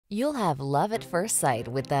You'll have love at first sight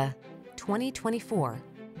with the 2024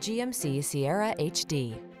 GMC Sierra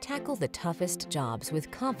HD. Tackle the toughest jobs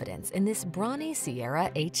with confidence in this brawny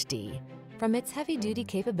Sierra HD. From its heavy-duty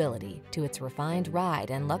capability to its refined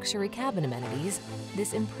ride and luxury cabin amenities,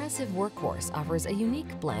 this impressive workhorse offers a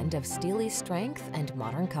unique blend of steely strength and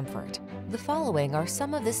modern comfort. The following are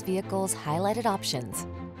some of this vehicle's highlighted options: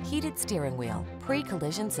 heated steering wheel,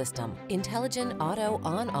 pre-collision system, intelligent auto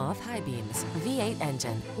on-off high beams, V8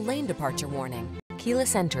 engine, lane departure warning,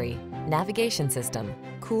 keyless entry, navigation system,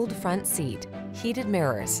 cooled front seat, heated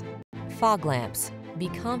mirrors, fog lamps. Be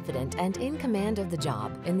confident and in command of the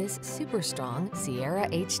job in this super strong Sierra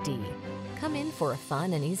HD. Come in for a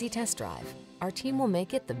fun and easy test drive. Our team will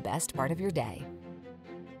make it the best part of your day.